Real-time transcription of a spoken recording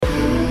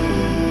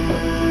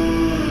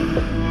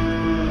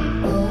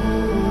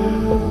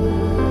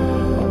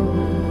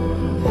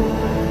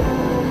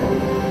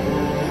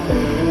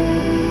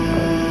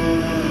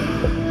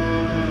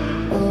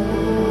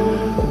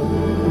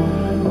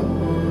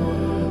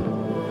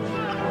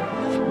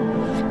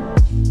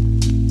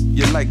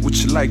You like what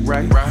you like,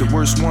 right? The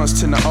worst ones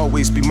tend to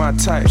always be my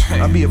type.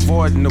 I be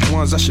avoiding the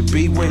ones I should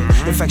be with.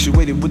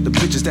 Infatuated with the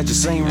bitches that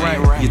just ain't right.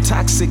 You're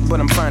toxic, but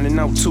I'm finding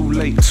out too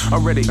late.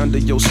 Already under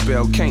your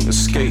spell, can't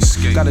escape.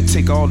 Gotta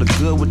take all the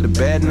good with the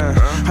bad now.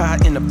 How I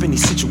end up in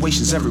these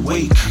situations every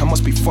week. I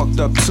must be fucked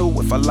up too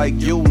if I like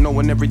you.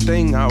 Knowing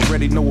everything I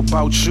already know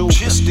about you.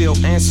 Still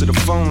answer the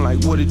phone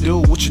like what it do.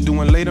 What you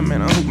doing later,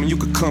 man? I'm hoping you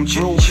could come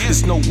through.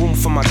 There's no room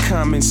for my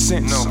common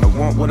sense. I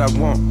want what I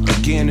want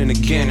again and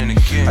again.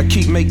 I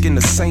keep making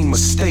the same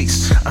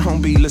mistakes. I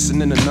don't be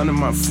listening to none of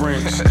my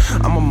friends.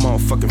 I'm a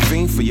motherfucking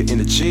fiend for your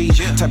energy.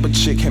 Type of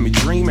chick had me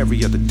dream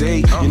every other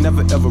day. You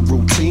never ever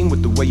routine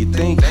with the way you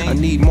think. I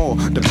need more,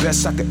 the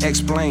best I could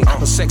explain.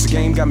 A sex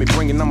game got me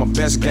bringing on my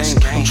best game.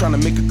 I'm trying to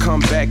make a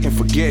comeback and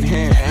forget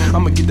him.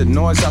 I'ma get the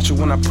noise out you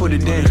when I put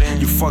it in.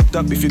 You fucked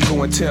up if you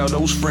go and tell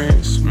those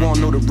friends. Won't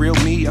know the real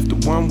me after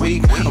 1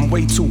 week. I'm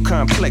way too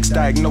complex,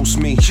 diagnose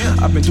me.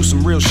 I've been through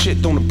some real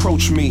shit, don't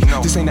approach me.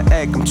 This ain't an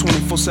act, I'm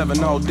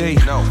 24/7 all day.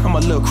 I'm a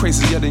little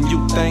crazier than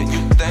you think.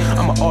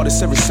 I'm an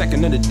artist every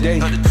second of the day.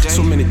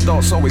 So many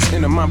thoughts always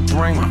enter my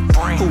brain.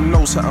 Who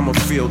knows how I'ma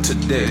feel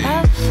today?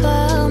 I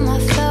found my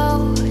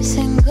flowers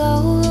in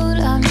gold.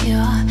 I'm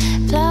your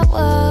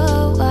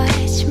flower.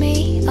 Watch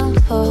me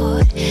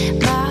unfold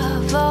my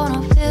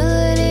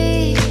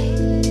vulnerability.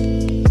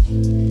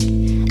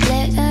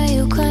 Letting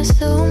you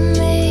consume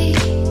me.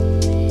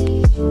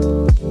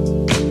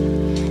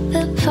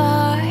 The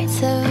parts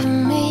of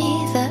me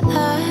that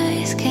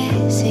eyes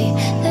can't see.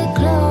 The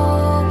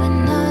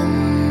glowing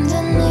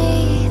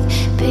underneath.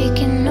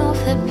 Picking off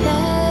the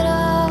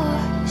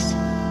petals.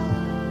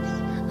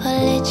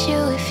 I'll let you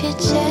if you're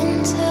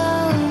gentle.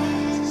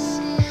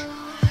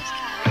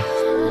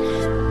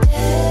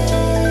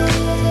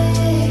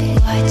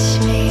 Watch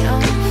me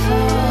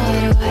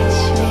unfold, watch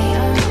me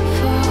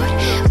unfold,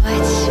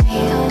 watch me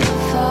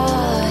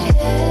unfold.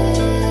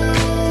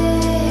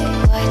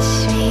 Watch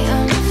me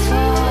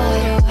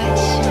unfold,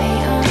 watch me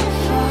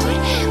unfold,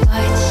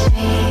 watch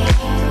me.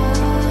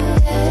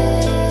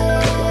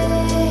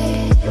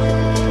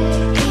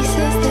 He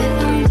says that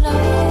I'm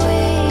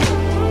glowing.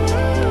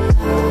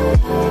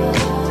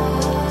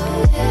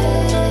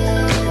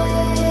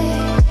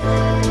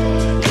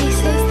 He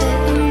says that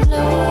I'm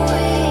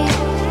glowing.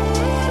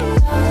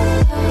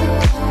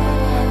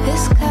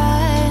 This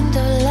kind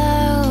of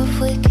love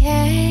we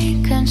can't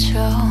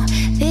control.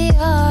 The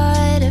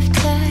art of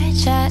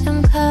touch, I am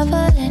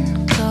covered in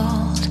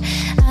gold.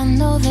 I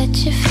know that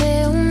you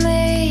feel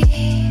me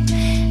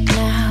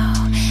now.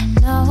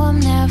 No, I'm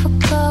never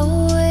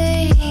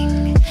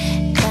going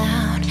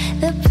down.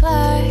 The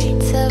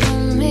parts of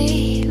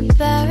me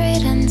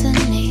buried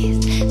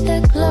underneath the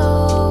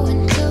glow.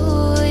 And do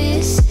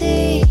you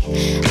see?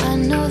 I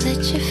know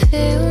that you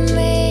feel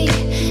me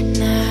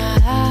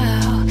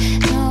now.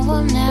 No,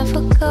 I'm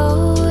never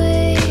going